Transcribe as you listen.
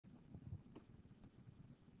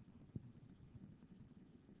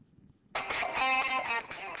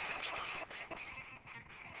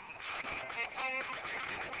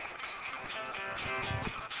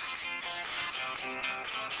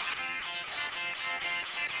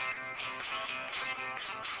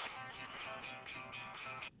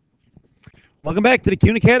Welcome back to the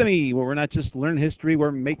Kuhn Academy, where we're not just learning history,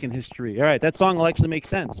 we're making history. All right, that song will actually make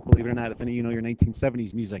sense, believe it or not, if any of you know your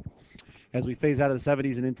 1970s music, as we phase out of the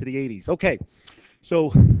 70s and into the 80s. Okay,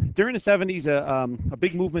 so during the 70s, a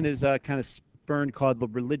big movement is kind of spurned called the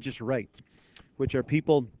religious right, which are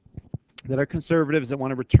people that are conservatives that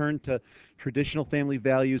want to return to traditional family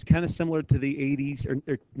values, kind of similar to the 80s or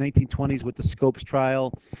 1920s with the Scopes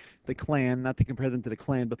trial, the Klan, not to compare them to the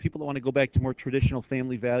Klan, but people that want to go back to more traditional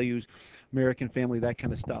family values, American family, that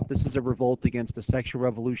kind of stuff. This is a revolt against the sexual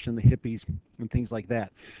revolution, the hippies, and things like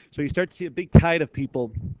that. So you start to see a big tide of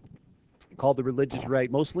people called the religious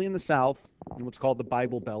right, mostly in the South, in what's called the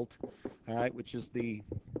Bible Belt, all right, which is the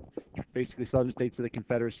basically southern states of the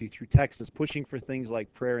Confederacy through Texas, pushing for things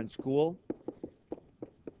like prayer in school,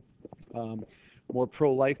 more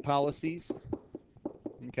pro-life policies,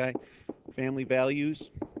 okay, family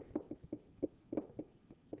values,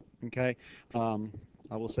 okay,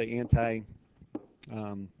 I will say anti-gay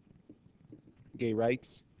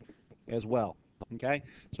rights as well. Okay,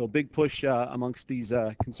 so a big push amongst these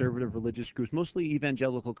conservative religious groups, mostly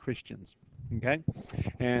evangelical Christians. Okay,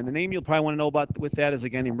 and the name you'll probably want to know about with that is a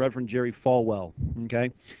guy named Reverend Jerry Falwell. Okay,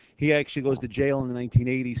 he actually goes to jail in the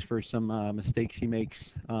 1980s for some mistakes he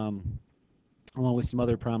makes, along with some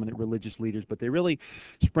other prominent religious leaders. But they really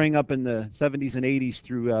sprang up in the 70s and 80s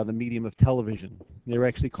through the medium of television. They were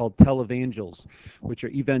actually called televangels, which are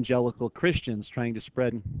evangelical Christians trying to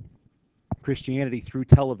spread Christianity through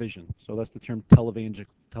television. So that's the term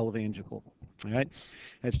televangelical. All right,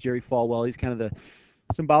 that's Jerry Falwell. He's kind of the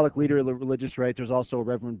symbolic leader of the religious right. There's also a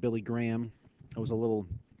Reverend Billy Graham, who was a little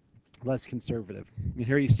less conservative. And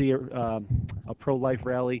here you see a pro-life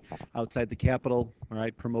rally outside the Capitol, all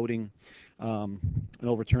right, promoting an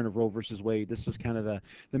overturn of Roe versus Wade. This was kind of the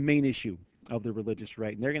main issue of the religious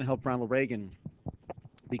right. And they're going to help Ronald Reagan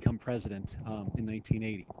become president in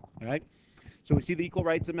 1980. All right. So we see the Equal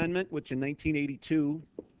Rights Amendment, which in 1982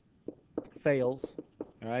 fails,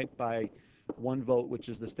 all right, by one vote, which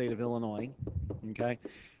is the state of Illinois, okay?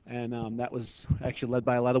 And that was actually led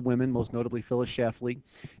by a lot of women, most notably Phyllis Schlafly.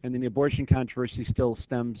 And then the abortion controversy still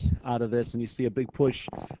stems out of this, and you see a big push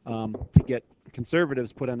to get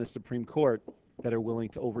conservatives put on the Supreme Court that are willing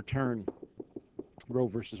to overturn Roe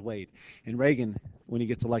versus Wade. And Reagan, when he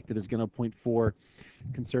gets elected, is going to appoint 4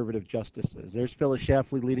 conservative justices. There's Phyllis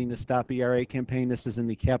Schlafly leading the Stop ERA campaign. This is in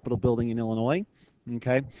the Capitol building in Illinois.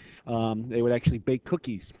 Okay, they would actually bake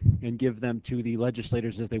cookies and give them to the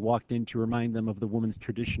legislators as they walked in to remind them of the woman's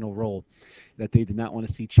traditional role that they did not want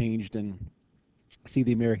to see changed and see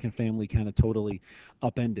the American family kind of totally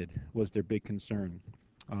upended was their big concern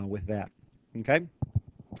with that. Okay,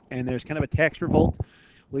 and there's kind of a tax revolt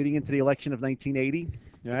leading into the election of 1980.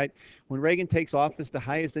 All right, when Reagan takes office, the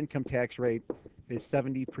highest income tax rate is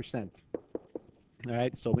 70%. All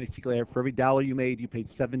right, so basically for every dollar you made, you paid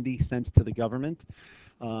 70 cents to the government.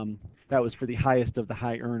 That was for the highest of the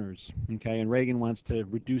high earners. Okay, and Reagan wants to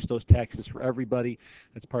reduce those taxes for everybody.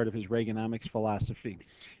 That's part of his Reaganomics philosophy.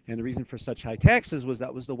 And the reason for such high taxes was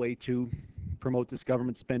that was the way to promote this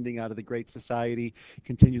government spending out of the Great Society,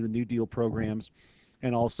 continue the New Deal programs,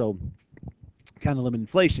 and also kind of limit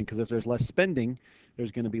inflation, because if there's less spending,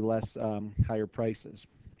 there's going to be less higher prices.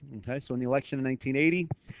 Okay, so in the election in 1980,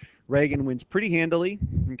 Reagan wins pretty handily.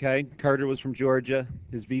 Okay, Carter was from Georgia.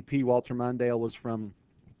 His VP, Walter Mondale, was from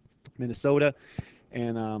Minnesota,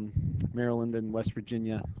 and Maryland and West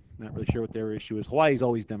Virginia, not really sure what their issue is. Hawaii's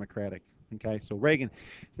always Democratic. Okay, so Reagan,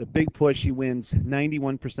 it's a big push. He wins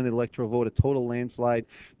 91% of the electoral vote, a total landslide,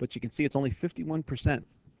 but you can see it's only 51%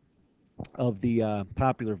 of the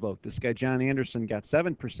popular vote. This guy, John Anderson, got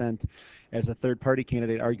 7% as a third-party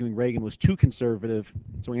candidate, arguing Reagan was too conservative.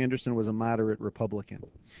 So Anderson was a moderate Republican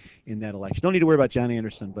in that election. Don't need to worry about John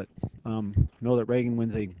Anderson, but know that Reagan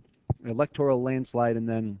wins a electoral landslide and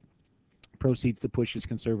then proceeds to push his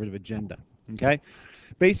conservative agenda. Okay,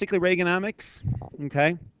 basically Reaganomics,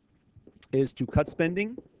 okay, is to cut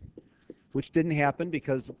spending, which didn't happen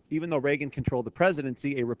because even though Reagan controlled the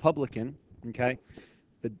presidency, a Republican, okay,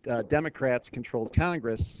 the Democrats controlled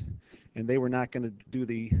Congress, and they were not going to do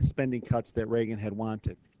the spending cuts that Reagan had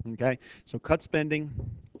wanted. Okay, so cut spending,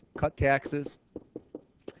 cut taxes,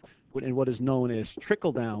 and what is known as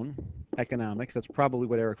trickle-down economics. That's probably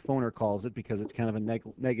what Eric Foner calls it, because it's kind of a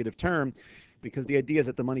negative term, because the idea is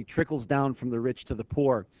that the money trickles down from the rich to the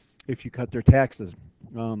poor if you cut their taxes.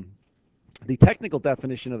 The technical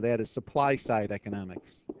definition of that is supply-side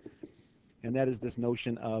economics, and that is this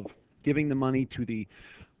notion of giving the money to the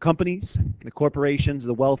companies, the corporations,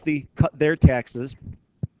 the wealthy, cut their taxes,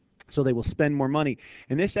 So they will spend more money.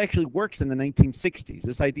 And this actually works in the 1960s.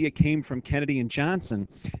 This idea came from Kennedy and Johnson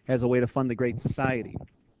as a way to fund the Great Society.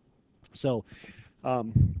 So,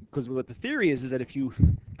 because what the theory is that if you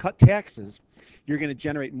cut taxes, you're going to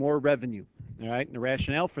generate more revenue. All right. And the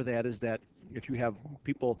rationale for that is that if you have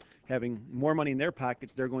people having more money in their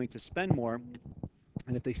pockets, they're going to spend more.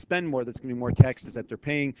 And if they spend more, that's going to be more taxes that they're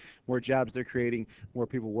paying, more jobs they're creating, more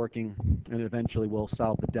people working, and eventually will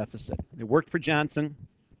solve the deficit. It worked for Johnson,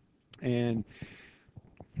 and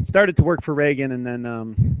it started to work for Reagan, and then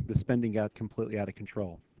the spending got completely out of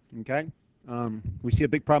control. Okay, we see a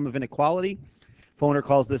big problem of inequality. Foner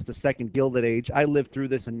calls this the second Gilded Age. I lived through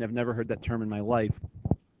this and have never heard that term in my life,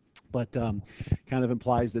 but kind of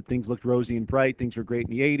implies that things looked rosy and bright. Things were great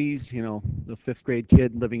in the 80s. You know, the fifth grade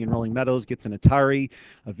kid living in Rolling Meadows gets an Atari,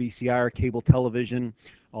 a VCR, cable television,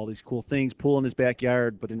 all these cool things, pool in his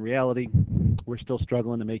backyard. But in reality, we're still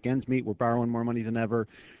struggling to make ends meet. We're borrowing more money than ever,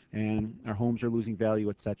 and our homes are losing value,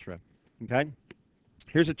 etc. Okay?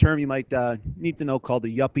 Here's a term you might need to know called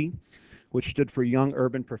the yuppie, which stood for young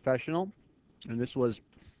urban professional. And this was,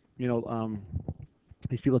 you know,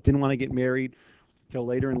 these people that didn't want to get married till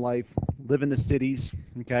later in life, live in the cities,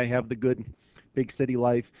 okay, have the good big city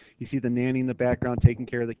life. You see the nanny in the background taking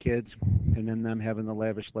care of the kids, and then them having the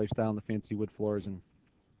lavish lifestyle and the fancy wood floors and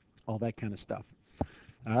all that kind of stuff.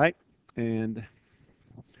 All right, and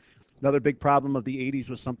another big problem of the 80s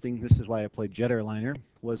was something, this is why I played jet airliner,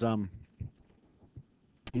 was in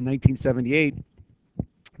 1978,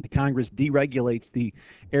 the Congress deregulates the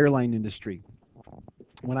airline industry.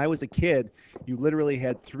 When I was a kid, you literally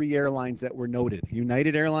had 3 airlines that were noted: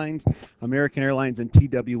 United Airlines, American Airlines, and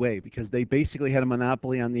TWA, because they basically had a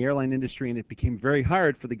monopoly on the airline industry, and it became very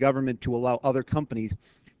hard for the government to allow other companies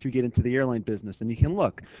to get into the airline business. And you can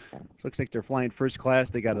look. It looks like they're flying first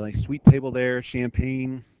class. They got a nice suite table there,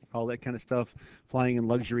 champagne, all that kind of stuff, flying in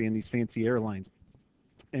luxury in these fancy airlines.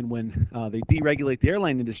 And when they deregulate the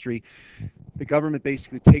airline industry, the government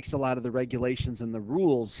basically takes a lot of the regulations and the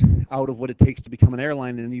rules out of what it takes to become an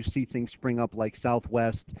airline, and you see things spring up like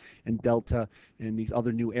Southwest and Delta and these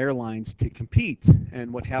other new airlines to compete.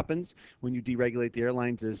 And what happens when you deregulate the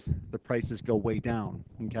airlines is the prices go way down,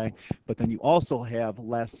 okay? But then you also have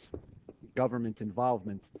less government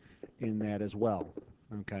involvement in that as well,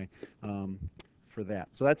 okay? For that.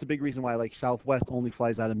 So that's a big reason why, like, Southwest only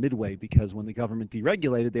flies out of Midway, because when the government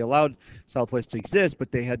deregulated, they allowed Southwest to exist,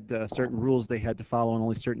 but they had certain rules they had to follow, and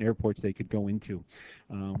only certain airports they could go into,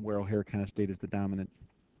 where O'Hare kind of stayed as the dominant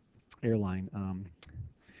airline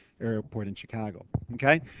airport in Chicago.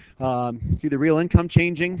 Okay, see the real income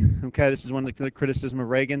changing. Okay, this is one of the criticism of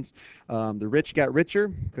Reagan's. The rich got richer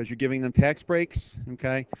because you're giving them tax breaks.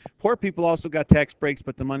 Okay, poor people also got tax breaks,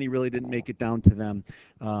 but the money really didn't make it down to them.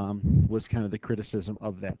 Was kind of the criticism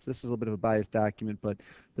of that. So this is a little bit of a biased document, but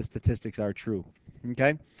the statistics are true.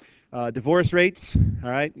 Okay. Divorce rates,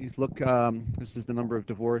 all right, you look, this is the number of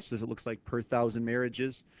divorces, it looks like, per 1,000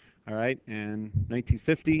 marriages, all right, and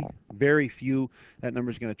 1950, very few. That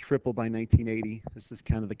number is going to triple by 1980. This is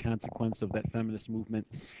kind of the consequence of that feminist movement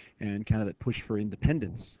and kind of that push for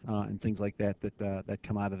independence and things like that that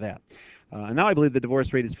come out of that. And now I believe the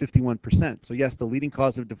divorce rate is 51%. So yes, the leading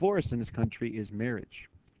cause of divorce in this country is marriage.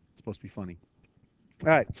 It's supposed to be funny. All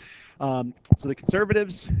right, so the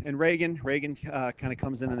conservatives and Reagan kind of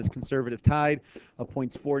comes in on this conservative tide,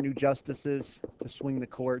 appoints 4 new justices to swing the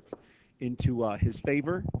court into his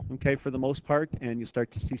favor, okay, for the most part, and you start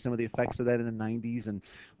to see some of the effects of that in the 90s, and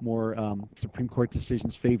more Supreme Court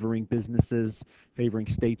decisions favoring businesses, favoring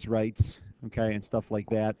states' rights, okay, and stuff like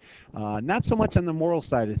that. Not so much on the moral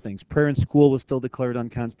side of things. Prayer in school was still declared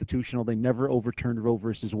unconstitutional. They never overturned Roe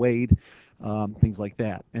versus Wade, things like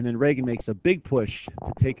that. And then Reagan makes a big push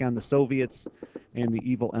to take on the Soviets and the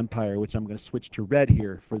evil empire, which I'm going to switch to red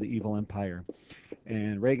here for the evil empire.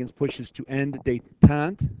 And Reagan's push is to end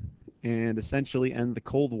détente and essentially end the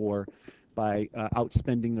Cold War by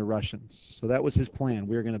outspending the Russians. So that was his plan.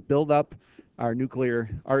 We were going to build up our nuclear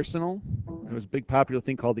arsenal. There was a big popular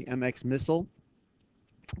thing called the MX missile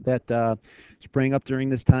that sprang up during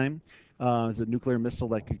this time. It was a nuclear missile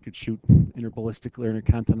that could shoot interballistically or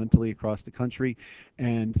intercontinentally across the country,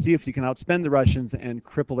 and see if you can outspend the Russians and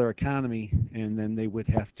cripple their economy, and then they would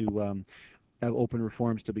have to have open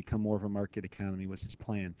reforms to become more of a market economy, was his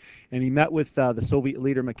plan. And he met with the Soviet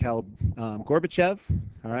leader Mikhail Gorbachev,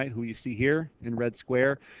 all right, who you see here in Red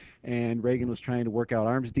Square, and Reagan was trying to work out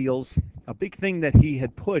arms deals. A big thing that he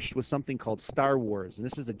had pushed was something called Star Wars, and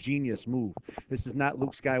this is a genius move. This is not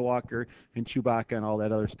Luke Skywalker and Chewbacca and all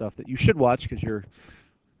that other stuff that you should watch because you're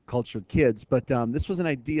cultured kids, but this was an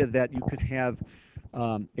idea that you could have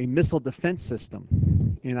a missile defense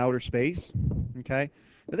system in outer space, okay?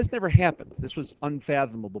 Now, this never happened. This was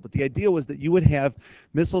unfathomable. But the idea was that you would have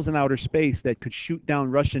missiles in outer space that could shoot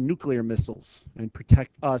down Russian nuclear missiles and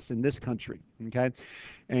protect us in this country. Okay?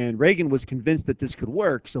 And Reagan was convinced that this could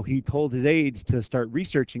work, so he told his aides to start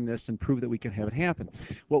researching this and prove that we could have it happen.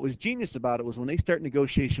 What was genius about it was when they start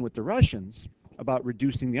negotiation with the Russians about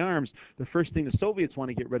reducing the arms, the first thing the Soviets want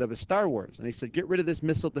to get rid of is Star Wars. And they said, get rid of this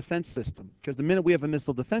missile defense system, because the minute we have a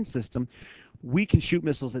missile defense system, we can shoot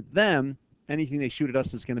missiles at them. Anything they shoot at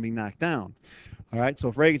us is going to be knocked down. All right, so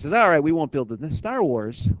if Reagan says, all right, we won't build the Star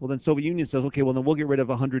Wars, well, then Soviet Union says, okay, well, then we'll get rid of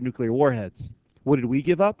 100 nuclear warheads. What did we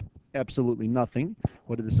give up? Absolutely nothing.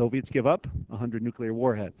 What did the Soviets give up? 100 nuclear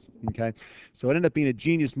warheads. Okay, so it ended up being a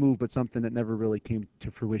genius move, but something that never really came to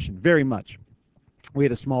fruition very much. We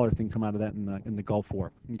had a smaller thing come out of that in the Gulf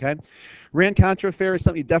War. Okay, Iran-Contra affair is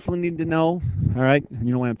something you definitely need to know. All right,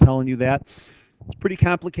 you know why I'm telling you that. It's pretty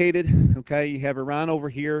complicated. Okay, you have Iran over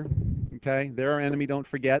here. Okay, they're our enemy, don't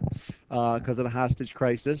forget, because of the hostage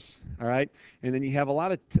crisis. All right, and then you have a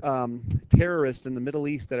lot of terrorists in the Middle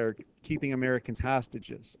East that are keeping Americans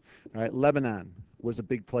hostages. All right, Lebanon was a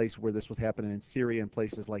big place where this was happening, in Syria and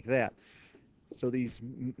places like that. So these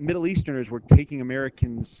Middle Easterners were taking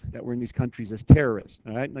Americans that were in these countries as terrorists.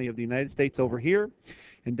 All right, now you have the United States over here,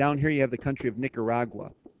 and down here you have the country of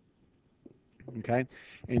Nicaragua. Okay,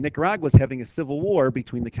 and Nicaragua is having a civil war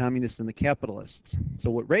between the communists and the capitalists. So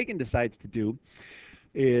what Reagan decides to do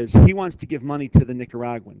is he wants to give money to the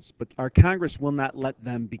Nicaraguans, but our Congress will not let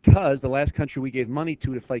them, because the last country we gave money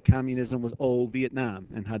to fight communism was Vietnam.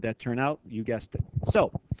 And how'd that turn out? You guessed it.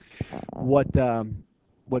 So what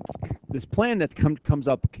this plan that comes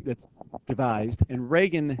up, that's devised, and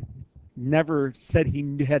Reagan never said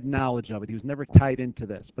he had knowledge of it. He was never tied into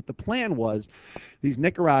this. But the plan was these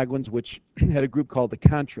Nicaraguans, which had a group called the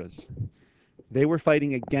Contras, they were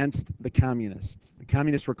fighting against the communists. The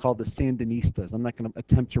communists were called the Sandinistas. I'm not going to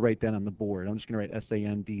attempt to write that on the board. I'm just going to write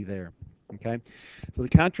S-A-N-D there. Okay? So the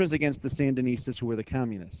Contras against the Sandinistas, who were the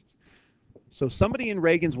communists. So somebody in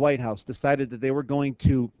Reagan's White House decided that they were going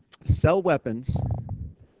to sell weapons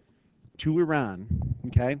to Iran,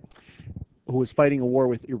 okay, who was fighting a war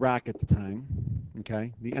with Iraq at the time.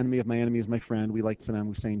 Okay, the enemy of my enemy is my friend. We liked Saddam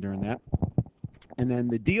Hussein during that. And then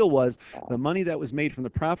the deal was the money that was made from the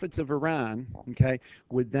profits of Iran, okay,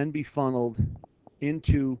 would then be funneled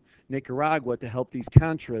into Nicaragua to help these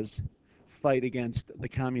Contras fight against the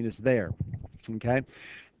communists there. Okay,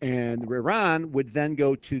 and Iran would then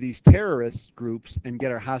go to these terrorist groups and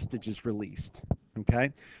get our hostages released.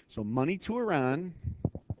 Okay, so money to Iran.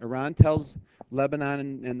 Iran tells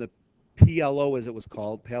Lebanon and the PLO, as it was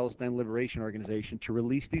called, Palestine Liberation Organization, to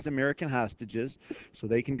release these American hostages so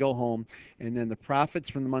they can go home. And then the profits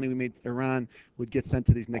from the money we made to Iran would get sent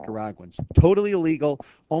to these Nicaraguans. Totally illegal,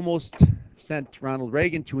 almost sent Ronald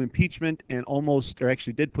Reagan to impeachment, and almost, or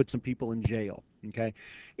actually did put some people in jail. Okay,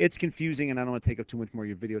 it's confusing, and I don't want to take up too much more of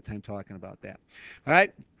your video time talking about that. All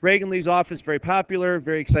right, Reagan leaves office, very popular,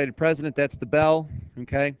 very excited president. That's the bell.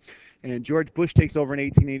 Okay, and George Bush takes over in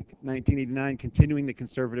 1989, continuing the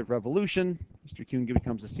conservative revolution. Mr. Kuhn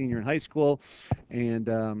becomes a senior in high school, and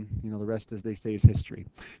you know, the rest, as they say, is history.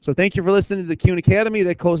 So thank you for listening to the Kuhn Academy.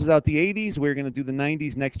 That closes out the 80s. We're going to do the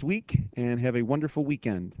 90s next week, and have a wonderful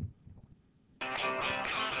weekend.